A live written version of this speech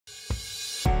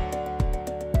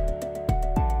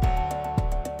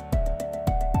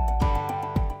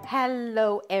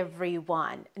Hello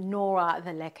everyone, Nora the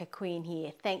Leca Queen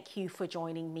here. Thank you for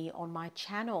joining me on my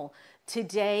channel.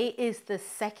 Today is the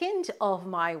second of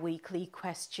my weekly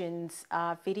questions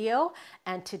video,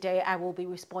 and today I will be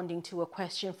responding to a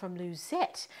question from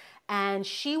Luzette, and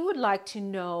she would like to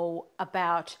know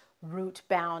about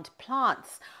root-bound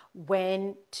plants,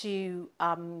 when to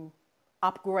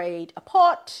upgrade a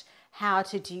pot, how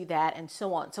to do that, and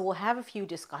so on. So we'll have a few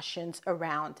discussions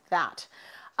around that.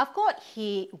 I've got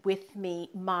here with me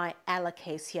my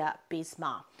Alocasia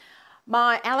Bisma.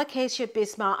 My Alocasia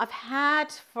Bisma I've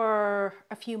had for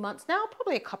a few months now,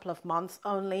 probably a couple of months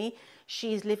only.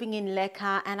 She's living in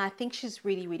Leca and I think she's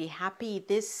really happy.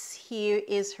 This here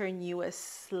is her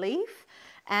newest leaf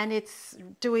and it's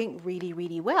doing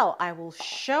really well. I will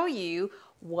show you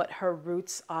what her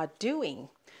roots are doing.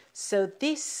 So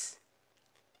this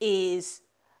is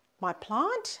my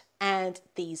plant and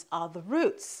these are the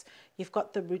roots. You've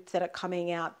got the roots that are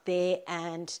coming out there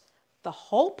and the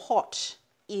whole pot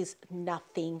is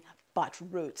nothing but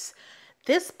roots.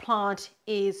 This plant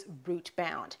is root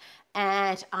bound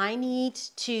and I need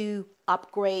to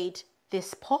upgrade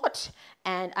this pot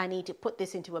and I need to put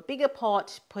this into a bigger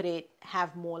pot,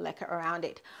 have more leca around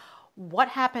it. What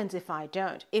happens if I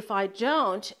don't? If I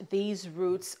don't, these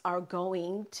roots are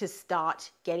going to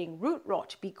start getting root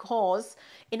rot, because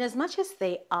in as much as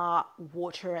they are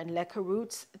water and leca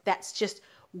roots, that's just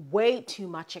way too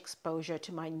much exposure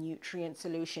to my nutrient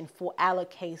solution for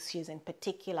Alocasias in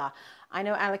particular. I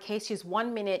know Alocasias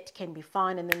 1 minute can be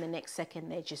fine and then the next second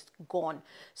they're just gone.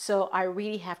 So I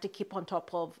really have to keep on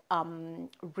top of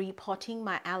repotting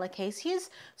my Alocasias.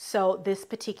 So this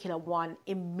particular one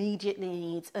immediately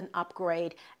needs an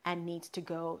upgrade and needs to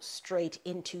go straight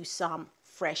into some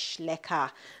fresh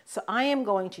leca. So I am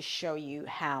going to show you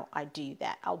how I do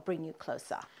that. I'll bring you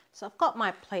closer. So I've got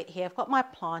my plate here, I've got my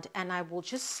plant, and I will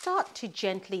just start to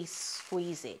gently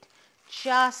squeeze it.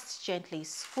 Just gently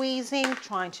squeezing,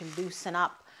 trying to loosen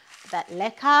up that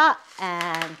leca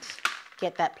and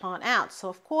get that plant out. So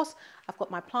of course, I've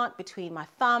got my plant between my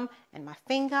thumb and my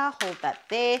finger, hold that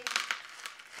there,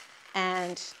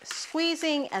 and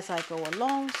squeezing as I go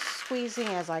along, squeezing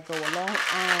as I go along,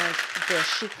 and there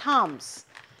she comes.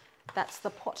 That's the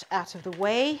pot out of the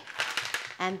way.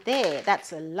 And there,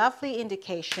 that's a lovely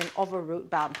indication of a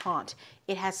root-bound plant.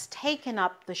 It has taken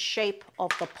up the shape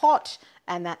of the pot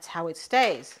and that's how it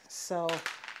stays. So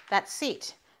that's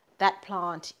it. That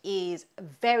plant is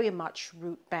very much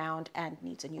root-bound and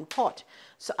needs a new pot.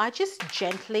 So I just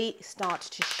gently start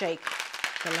to shake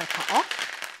the leca off.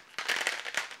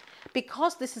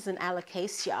 Because this is an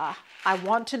Alocasia, I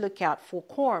want to look out for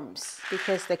corms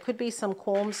because there could be some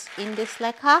corms in this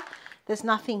leca. There's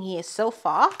nothing here so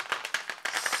far.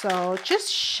 So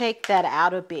just shake that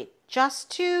out a bit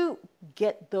just to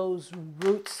get those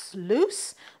roots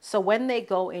loose. So when they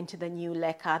go into the new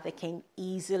leca, they can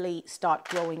easily start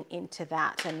growing into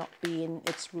that and not be in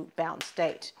its root bound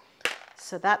state.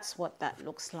 So that's what that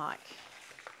looks like.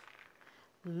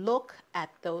 Look at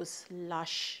those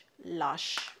lush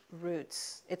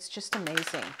roots. It's just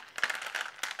amazing.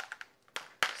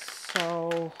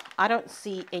 So I don't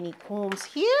see any corms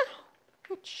here,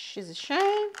 which is a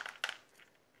shame.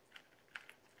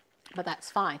 But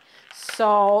that's fine.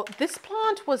 So this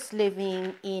plant was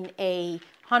living in a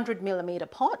 100mm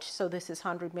pot. So this is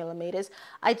 100mm.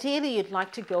 Ideally, you'd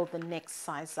like to go the next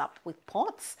size up with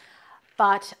pots,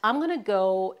 but I'm going to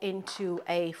go into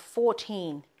a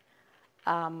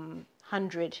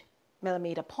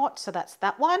 1400mm pot. So that's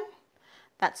that one.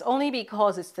 That's only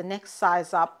because it's the next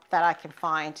size up that I can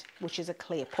find, which is a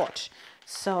clear pot.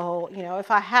 So, you know,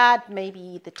 if I had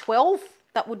maybe the 12,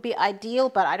 that would be ideal,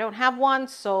 but I don't have one,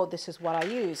 so this is what I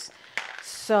use.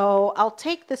 So I'll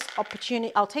take this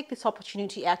opportunity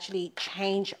to actually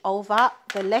change over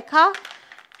the leca.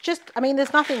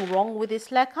 There's nothing wrong with this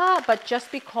leca, but just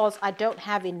because I don't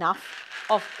have enough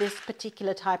of this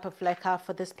particular type of leca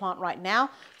for this plant right now,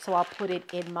 so I'll put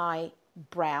it in my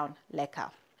brown leca.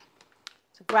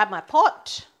 So grab my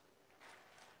pot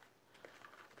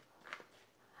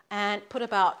and put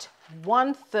about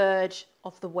 1/3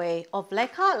 of the way of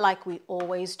leca, like we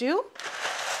always do.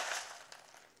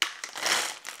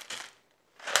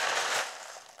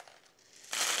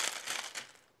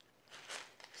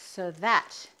 So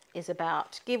that is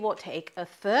about, give or take,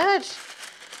 1/3.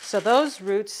 So those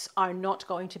roots are not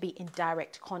going to be in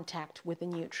direct contact with the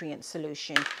nutrient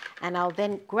solution. And I'll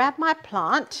then grab my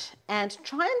plant and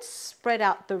try and spread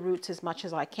out the roots as much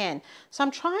as I can. So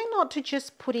I'm trying not to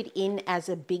just put it in as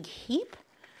a big heap,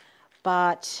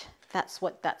 but that's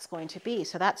what that's going to be.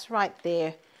 So that's right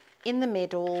there in the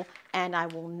middle, and I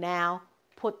will now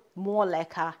put more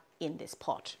leca in this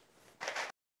pot.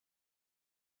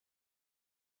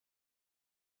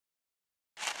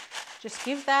 Just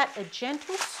give that a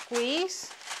gentle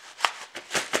squeeze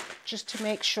just to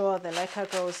make sure the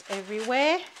leca goes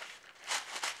everywhere.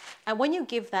 And when you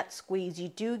give that squeeze, you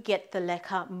do get the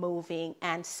leca moving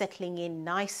and settling in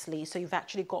nicely. So you've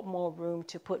actually got more room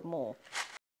to put more.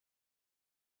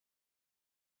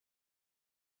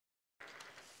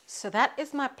 So that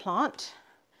is my plant.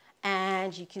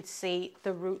 And you can see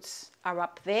the roots are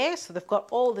up there. So they've got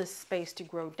all this space to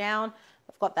grow down.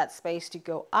 They've got that space to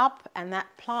go up. And that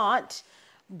plant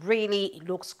really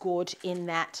looks good in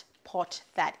that pot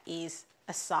that is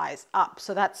a size up.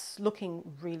 So that's looking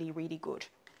really, really good.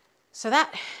 So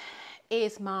that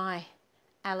is my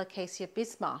Alocasia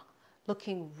Bisma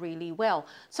looking really well.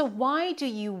 So why do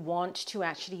you want to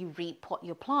actually repot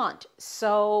your plant?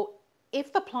 So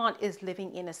if the plant is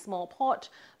living in a small pot,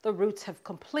 the roots have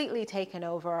completely taken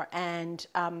over and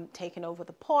taken over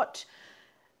the pot.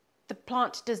 The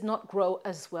plant does not grow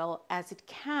as well as it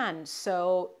can.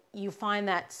 So you find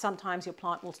that sometimes your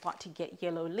plant will start to get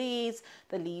yellow leaves,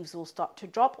 the leaves will start to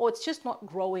drop, or it's just not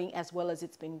growing as well as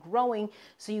it's been growing.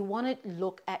 So you want to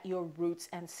look at your roots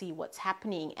and see what's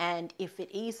happening. And if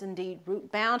it is indeed root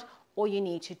bound, all you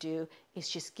need to do is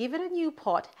just give it a new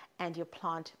pot and your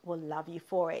plant will love you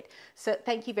for it. So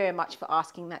thank you very much for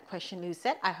asking that question,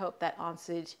 Lucette. I hope that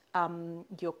answered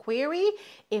your query.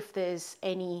 If there's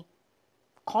any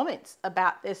comments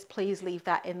about this, please leave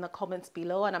that in the comments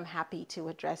below and I'm happy to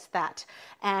address that.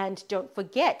 And don't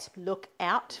forget, look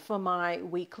out for my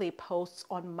weekly posts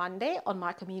on Monday on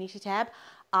my community tab.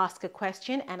 Ask a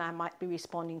question and I might be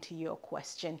responding to your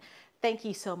question. Thank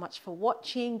you so much for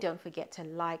watching. Don't forget to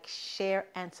like, share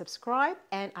and subscribe,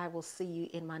 and I will see you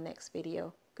in my next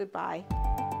video. Goodbye.